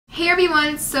Hey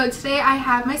everyone, so today I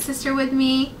have my sister with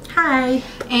me. Hi.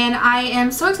 And I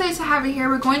am so excited to have her here.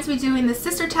 We're going to be doing the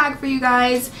sister tag for you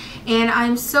guys, and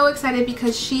I'm so excited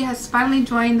because she has finally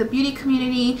joined the beauty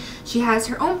community. She has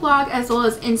her own blog as well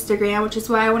as Instagram, which is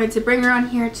why I wanted to bring her on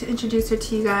here to introduce her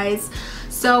to you guys.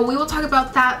 So we will talk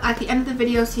about that at the end of the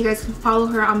video so you guys can follow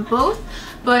her on both.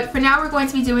 But for now, we're going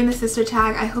to be doing the sister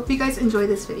tag. I hope you guys enjoy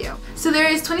this video. So there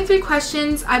is 23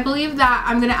 questions. I believe that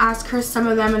I'm going to ask her some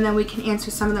of them and then we can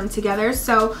answer some of them together.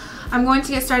 So I'm going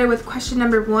to get started with question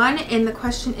number 1, and the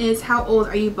question is, how old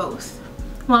are you both?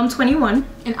 Well, I'm 21.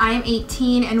 And I am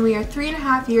 18, and we are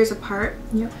 3.5 years apart.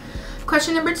 Yep.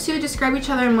 Question number 2, describe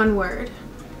each other in one word.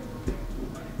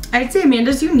 I'd say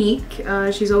Amanda's unique.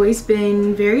 She's always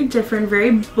been very different,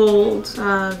 very bold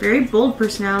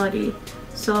personality.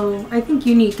 So I think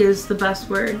unique is the best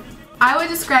word. I would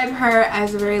describe her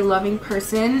as a very loving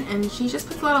person, and she just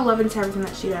puts a lot of love into everything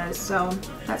that she does, so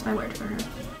that's my word for her.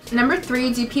 Number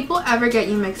 3, do people ever get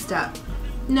you mixed up?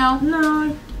 No.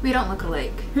 No. We don't look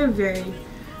alike. We have very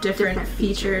different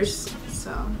features.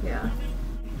 So, yeah.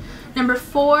 Number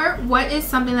 4, what is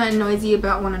something that annoys you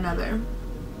about one another?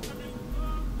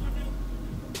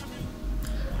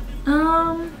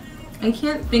 I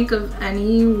can't think of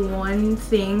any one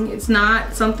thing. It's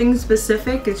not something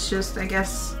specific. It's just, I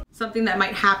guess, something that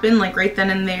might happen like right then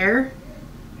and there.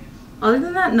 Other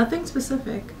than that, nothing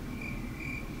specific.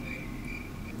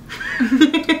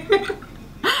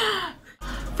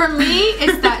 For me,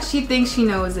 it's that she thinks she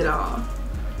knows it all.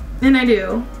 And I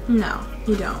do. No,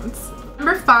 you don't.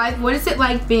 Number 5, what is it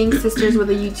like being sisters with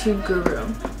a YouTube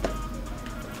guru?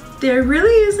 There really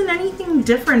isn't anything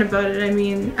different about it. I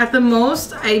mean, at the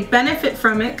most, I benefit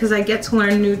from it because I get to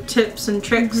learn new tips and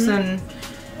tricks, and,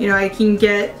 you know, I can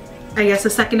get, I guess, a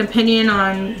second opinion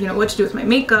on, you know, what to do with my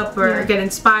makeup, or get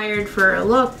inspired for a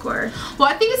look, or... Well,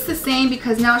 I think it's the same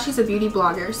because now she's a beauty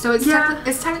blogger, so it's,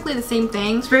 it's technically the same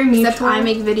thing. It's very mutual. Except I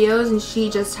make videos and she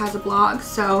just has a blog,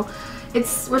 so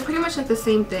we're pretty much like the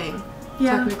same thing,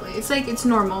 technically. It's like, it's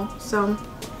normal, so...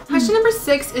 Question number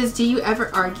 6 is, do you ever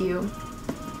argue?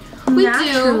 We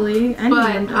Naturally, do,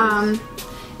 but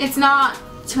it's not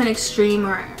to an extreme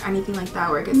or anything like that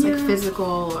where it gets like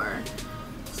physical or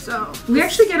so. We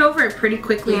actually get over it pretty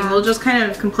quickly. We'll just kind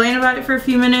of complain about it for a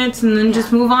few minutes and then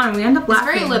just move on, and we end up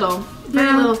laughing. It's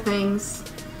very little things.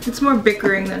 It's more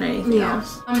bickering than anything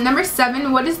else. Number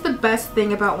 7, what is the best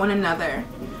thing about one another?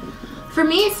 For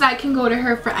me, it's that I can go to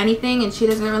her for anything and she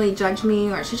doesn't really judge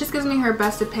me, or she just gives me her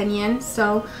best opinion.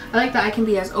 So I like that I can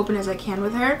be as open as I can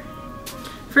with her.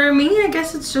 For me, I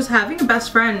guess it's just having a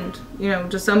best friend, you know,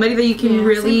 just somebody that you can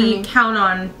really count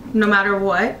on no matter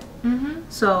what.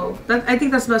 So I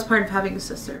think that's the best part of having a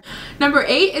sister. Number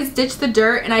 8 is ditch the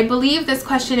dirt, and I believe this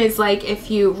question is like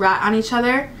if you rat on each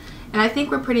other, and I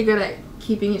think we're pretty good at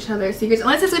keeping each other's secrets,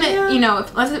 unless it's gonna, you know,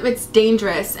 unless it's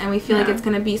dangerous and we feel like it's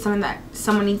gonna be something that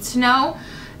someone needs to know.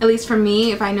 At least for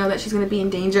me, if I know that she's gonna be in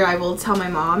danger, I will tell my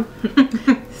mom.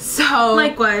 So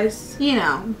likewise, you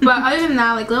know. But other than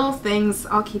that, like little things,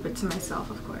 I'll keep it to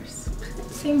myself, of course.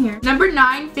 Same here. Number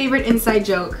 9, favorite inside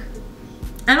joke.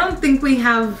 I don't think we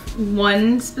have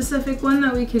one specific one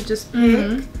that we could just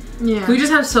pick. Yeah. We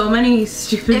just have so many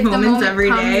stupid moments every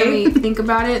day. If we think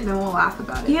about it, then we'll laugh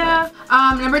about it. Yeah.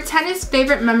 Number 10 is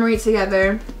favorite memory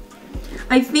together.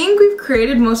 I think we've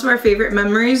created most of our favorite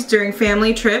memories during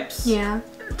family trips. Yeah.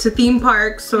 To theme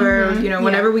parks, or you know,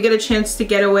 whenever we get a chance to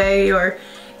get away, or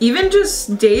even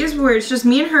just days where it's just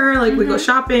me and her, like we go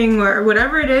shopping or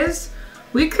whatever it is.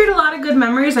 We create a lot of good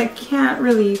memories. I can't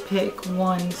really pick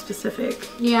one specific.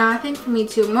 Yeah, I think for me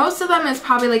too. Most of them is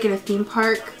probably like in a theme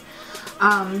park.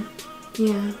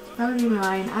 Yeah, that would be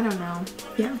mine. I don't know.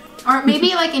 Yeah. Or maybe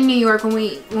like in New York when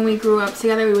we grew up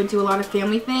together, we would do a lot of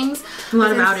family things. A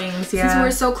lot of outings, yeah. Since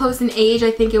we're so close in age,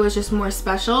 I think it was just more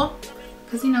special.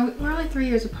 Because, you know, we're only 3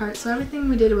 years apart, so everything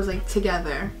we did was like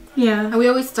together. Yeah. And we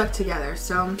always stuck together,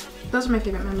 so those are my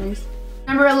favorite memories.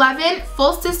 Number 11,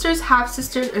 full sisters, half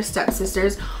sisters, or step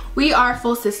sisters. We are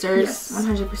full sisters. Yes.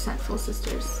 100% full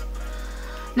sisters.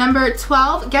 Number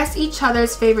 12, guess each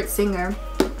other's favorite singer.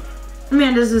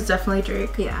 Amanda's is definitely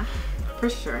Drake. Yeah, for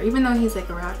sure. Even though he's like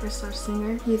a rapper /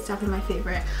 singer, he's definitely my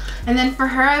favorite. And then for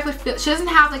her, I would feel she doesn't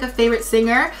have like a favorite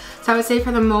singer, so I would say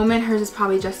for the moment hers is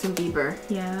probably Justin Bieber.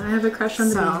 Yeah, I have a crush on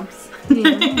the Biebs.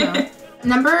 Yeah, you know.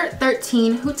 Number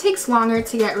 13, who takes longer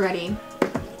to get ready?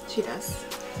 She does.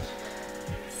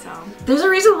 So there's a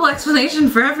reasonable explanation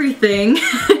for everything.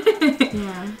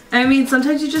 Yeah. I mean,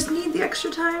 sometimes you just need the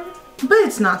extra time, but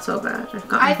it's not so bad.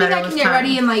 I think I can get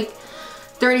ready in like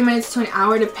 30 minutes to an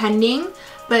hour depending,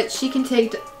 but she can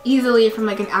take easily from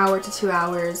like an hour to 2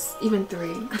 hours, even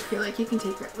 3. I feel like you can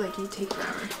take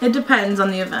forever. It depends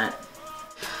on the event.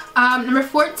 Number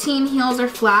 14, heels or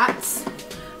flats?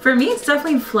 For me, it's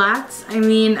definitely flats. I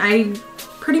mean, I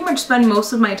pretty much spend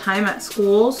most of my time at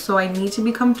school, so I need to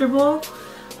be comfortable.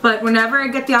 But whenever I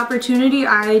get the opportunity,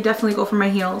 I definitely go for my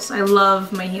heels. I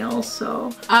love my heels,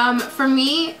 so. For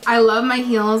me, I love my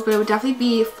heels, but it would definitely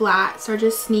be flats or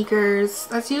just sneakers.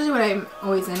 That's usually what I'm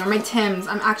always in. Or my Timbs.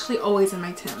 I'm actually always in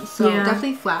my Timbs, so yeah.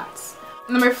 Definitely flats.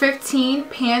 Number 15,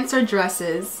 pants or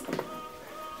dresses?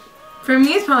 For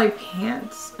me, it's probably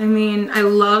pants. I mean, I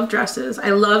love dresses. I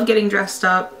love getting dressed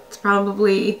up. It's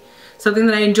probably something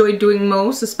that I enjoy doing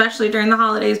most, especially during the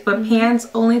holidays, but pants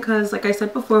only because, like I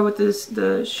said before with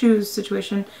the shoes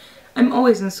situation, I'm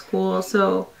always in school,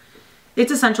 so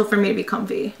it's essential for me to be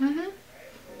comfy.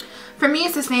 For me,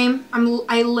 it's the same.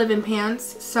 I live in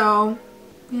pants, so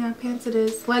yeah, pants it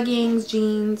is. Leggings,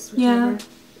 jeans, whichever. Yeah.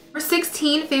 Number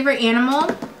 16, favorite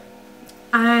animal?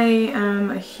 I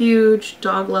am a huge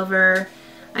dog lover.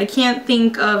 I can't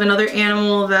think of another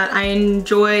animal that I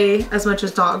enjoy as much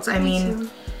as dogs. I mean,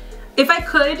 if I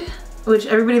could, which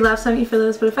everybody laughs at me for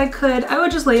this, but if I could, I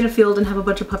would just lay in a field and have a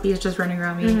bunch of puppies just running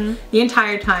around me the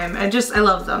entire time. I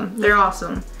love them. They're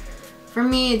awesome. For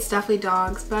me, it's definitely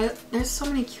dogs, but there's so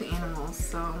many cute animals,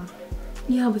 so.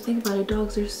 Yeah, but think about it.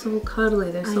 Dogs are so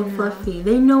cuddly. They're so fluffy.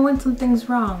 They know when something's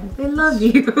wrong. They love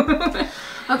you.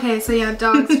 Okay, so yeah,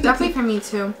 dogs. Definitely for me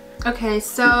too. Okay,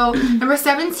 so number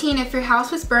 17, if your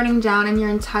house was burning down and your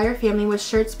entire family was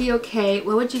sure to be okay,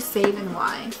 what would you save and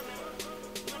why?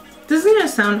 This is gonna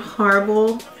sound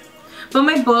horrible, but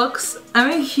my books, I'm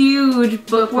a huge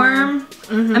bookworm.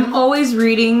 I'm always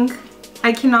reading.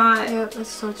 I cannot that's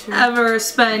so true. ever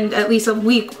spend at least a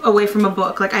week away from a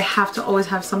book. Like, I have to always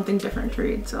have something different to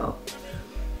read, so.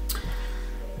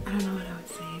 I don't know what I would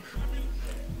save.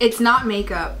 It's not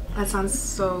makeup. That sounds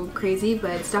so crazy,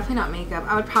 but it's definitely not makeup.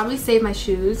 I would probably save my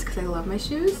shoes because I love my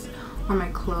shoes, or my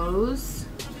clothes.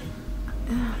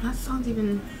 That sounds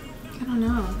even, I don't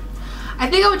know. I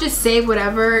think I would just save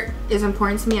whatever is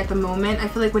important to me at the moment. I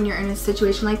feel like when you're in a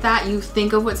situation like that, you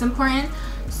think of what's important.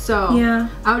 So yeah,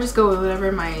 I would just go with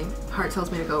whatever my heart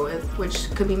tells me to go with, which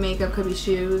could be makeup, could be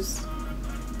shoes.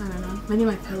 I don't know. Maybe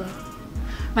my pillow.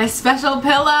 My special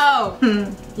pillow!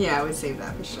 Yeah, I would save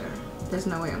that for sure. There's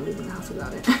no way I'm leaving the house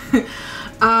without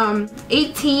it.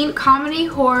 18, comedy,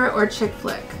 horror, or chick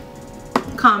flick?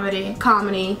 Comedy.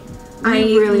 Comedy. I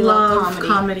really love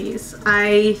comedies.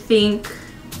 I think,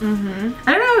 I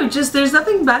don't know, just there's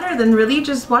nothing better than really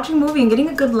just watching a movie and getting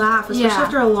a good laugh, especially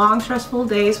after a long, stressful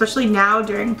day, especially now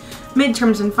during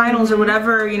midterms and finals or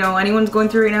whatever, you know, anyone's going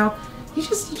through right now. You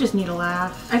just need a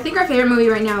laugh. I think our favorite movie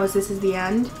right now is This Is the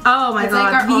End. Oh my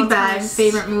god, like our best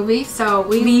favorite movie. So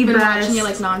we've been watching it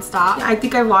like nonstop. Yeah, I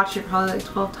think I watched it probably like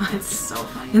 12 times. It's so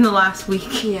funny. In the last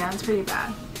week. Yeah, it's pretty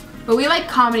bad. But we like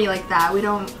comedy like that.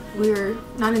 We're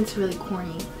not into really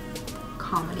corny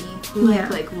comedy. We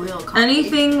like real comedy.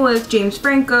 Anything with James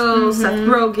Franco, Seth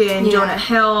Rogen, Jonah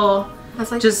Hill.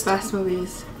 That's like just the best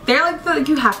movies. They're like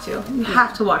you have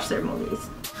to watch their movies.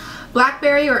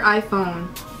 BlackBerry or iPhone?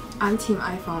 I'm team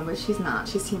iPhone, but she's not.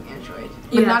 She's team Android.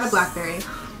 But not a BlackBerry.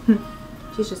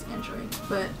 She's just Android.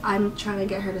 But I'm trying to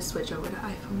get her to switch over to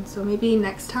iPhone. So maybe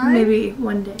next time. Maybe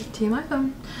one day. Team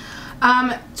iPhone.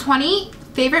 20,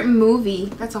 favorite movie.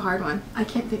 That's a hard one. I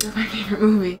can't think of my favorite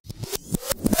movie.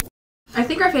 I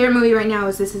think our favorite movie right now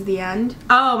is This Is the End.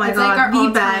 Oh my god, it's like our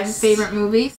the best favorite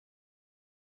movie.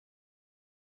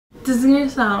 This is gonna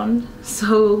sound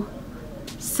so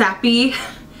sappy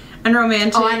and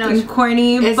romantic and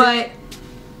corny, but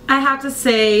I have to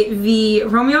say the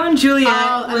Romeo and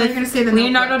Juliet with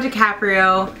Leonardo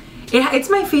DiCaprio. It's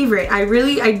my favorite.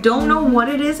 I don't know what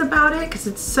it is about it because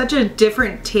it's such a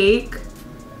different take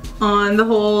on the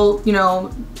whole, you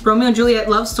know, Romeo and Juliet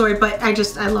love story, but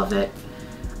I love it.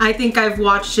 I think I've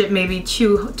watched it maybe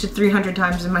 200 to 300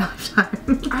 times in my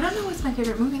lifetime. I don't know what's my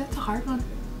favorite movie. That's a hard one.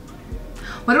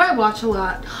 What do I watch a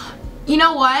lot? You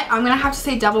know what? I'm gonna have to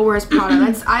say Devil Wears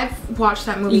Prada. I've watched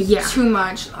that movie too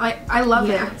much. I love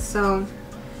it. So,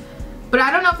 but I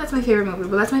don't know if that's my favorite movie.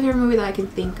 But that's my favorite movie that I can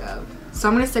think of. So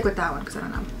I'm gonna stick with that one because I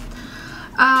don't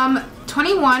know.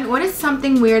 21. What is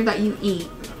something weird that you eat?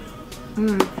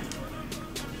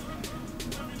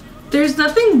 There's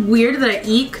nothing weird that I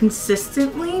eat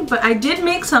consistently, but I did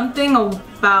make something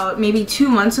about maybe 2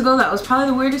 months ago that was probably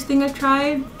the weirdest thing I've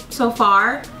tried so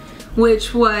far,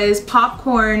 which was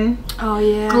popcorn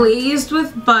glazed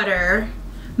with butter,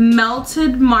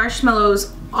 melted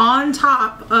marshmallows on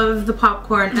top of the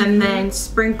popcorn, and then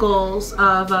sprinkles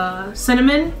of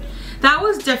cinnamon. That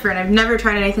was different. I've never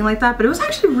tried anything like that, but it was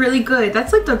actually really good.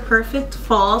 That's like the perfect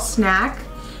fall snack.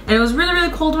 And it was really,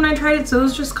 really cold when I tried it, so it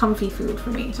was just comfy food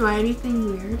for me. Do I anything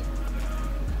weird?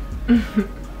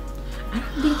 I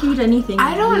don't think you eat anything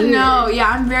I don't weird. know. Yeah,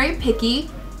 I'm very picky.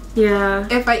 Yeah.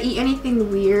 If I eat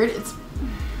anything weird, it's...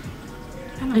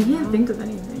 I can't think of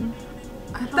anything.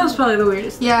 That was probably the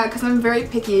weirdest. Yeah, because I'm very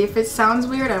picky. If it sounds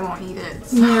weird, I won't eat it.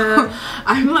 So yeah.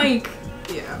 I'm like,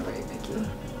 yeah, I'm very picky.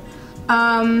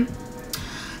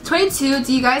 22,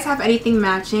 do you guys have anything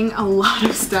matching? A lot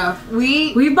of stuff.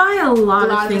 We buy a lot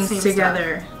of things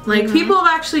together. Stuff. Like, people have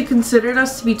actually considered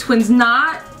us to be twins.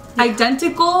 Not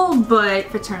identical, but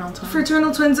fraternal twins.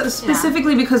 Fraternal twins,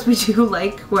 specifically because we do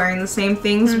like wearing the same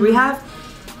things. We have,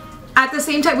 at the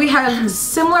same time, we have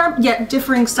similar yet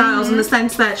differing styles in the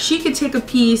sense that she could take a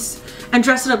piece and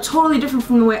dress it up totally different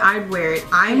from the way I'd wear it.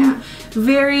 I'm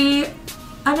very,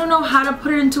 I don't know how to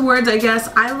put it into words, I guess.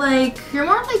 I like... You're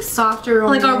more like softer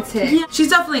romantic. Like she's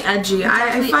definitely edgy.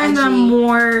 I find edgy. them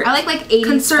more I like 80s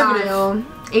conservative style.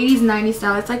 80s, 90s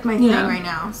style. It's like my thing right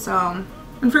now, so...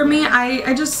 And for me,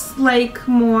 I just like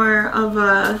more of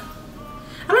a,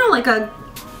 I don't know, like a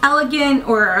elegant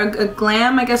or a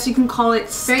glam, I guess you can call it,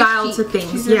 style to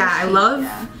things. Yeah, I love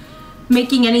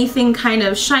making anything kind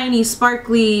of shiny,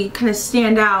 sparkly, kind of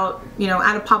stand out, you know,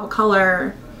 add a pop of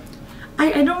color.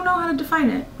 I don't know how to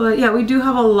define it, but yeah, we do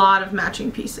have a lot of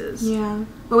matching pieces. Yeah,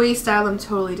 but we style them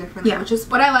totally differently, which is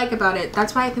what I like about it.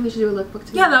 That's why I think we should do a lookbook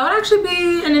together. Yeah, that would actually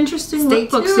be an interesting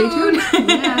lookbook. Stay tuned.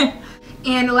 Yeah.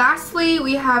 And lastly,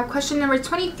 we have question number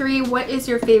 23. What is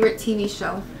your favorite TV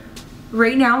show?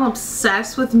 Right now, I'm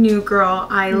obsessed with New Girl.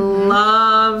 I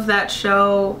love that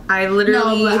show. I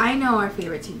literally... No, but I know our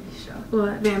favorite TV show.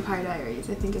 What? Vampire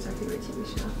Diaries, I think is our favorite TV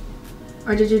show.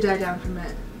 Or did you die down from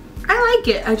it? I like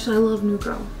it. Actually, I love New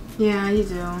Girl. Yeah, you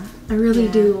do. I really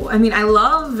do. I mean, I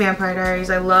love Vampire Diaries.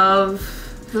 I love...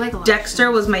 Dexter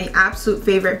was my absolute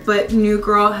favorite, but New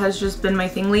Girl has just been my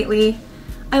thing lately.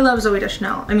 I love Zooey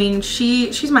Deschanel. I mean,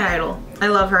 she's my idol. I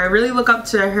love her. I really look up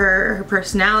to her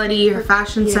personality, her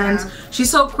fashion sense.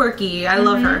 She's so quirky. I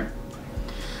love her.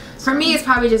 For me, it's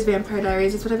probably just Vampire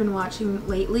Diaries. It's what I've been watching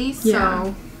lately.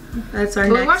 So that's our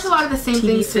next we watch a lot of the same TV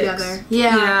things together.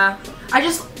 Yeah.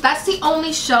 That's the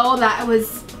only show that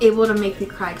was able to make me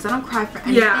cry, because I don't cry for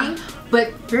anything.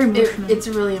 But it's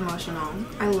really emotional.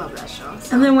 I love that show.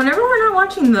 So. And then whenever we're not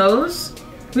watching those,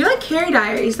 we like Carrie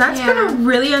Diaries. That's been a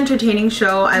really entertaining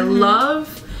show. I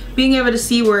love being able to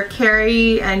see where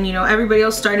Carrie and, you know, everybody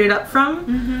else started up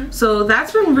from. So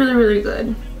that's been really, really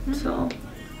good. So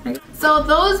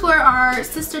those were our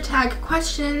sister tag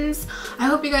questions. I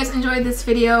hope you guys enjoyed this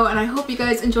video, and I hope you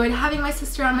guys enjoyed having my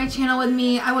sister on my channel with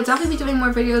me. I will definitely be doing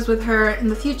more videos with her in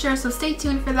the future, so stay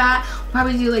tuned for that. We'll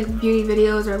probably do like beauty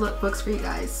videos or lookbooks for you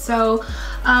guys. So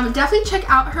definitely check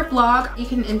out her blog. You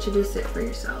can introduce it for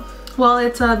yourself. Well,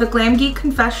 it's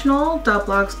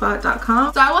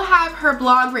theglamgeekconfessional.blogspot.com. So I will have her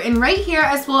blog written right here,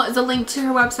 as well as a link to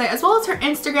her website, as well as her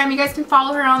Instagram. You guys can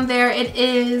follow her on there.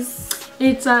 It's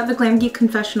the Glam Geek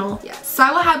Confessional. Yes. So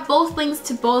I will have both links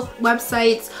to both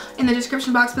websites in the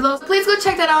description box below. So please go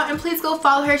check that out, and please go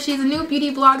follow her. She's a new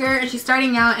beauty blogger, and she's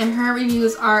starting out, and her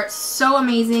reviews are so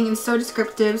amazing and so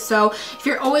descriptive. So if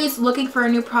you're always looking for a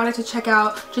new product to check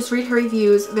out, just read her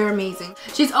reviews. They're amazing.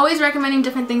 She's always recommending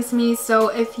different things to me, so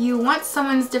if you want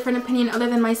someone's different opinion other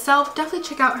than myself, definitely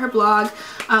check out her blog.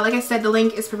 Like I said, the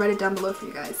link is provided down below for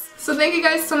you guys. So thank you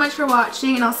guys so much for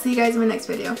watching, and I'll see you guys in my next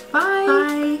video. Bye!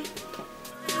 Bye!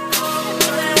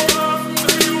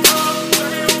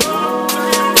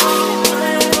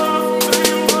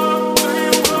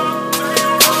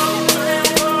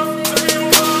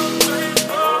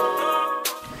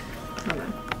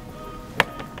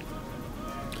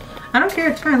 I don't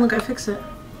care, it's fine. Look, I fixed it.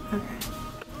 Okay.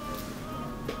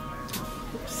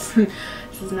 Oops.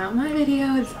 This is not my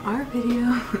video, it's our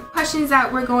video. Questions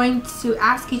that we're going to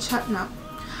ask each other. No.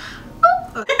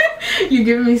 You're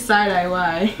giving me side-eye,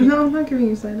 why? No, I'm not giving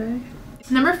you side-eye.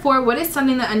 Number 4, what is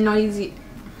something that annoys you?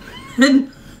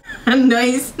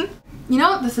 Annoys? You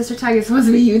know, the sister tag is supposed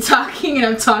to be you talking, and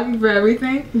I'm talking for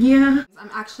everything. Yeah.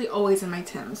 I'm actually always in my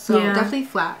Tims, so definitely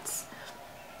flats.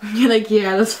 You're like,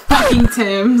 yeah, those fucking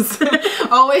Tims.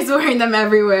 Always wearing them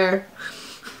everywhere.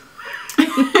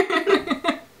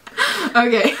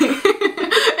 Okay.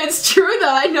 It's true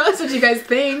though, I know that's what you guys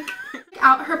think. Check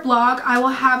out her blog. I will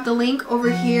have the link over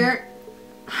here.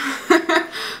 I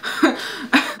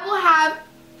will have...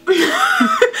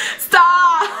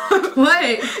 Stop!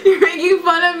 What? You're making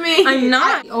fun of me. I'm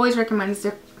not. I always recommend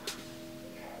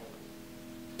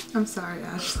I'm sorry,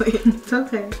 Ashley. It's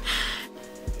okay.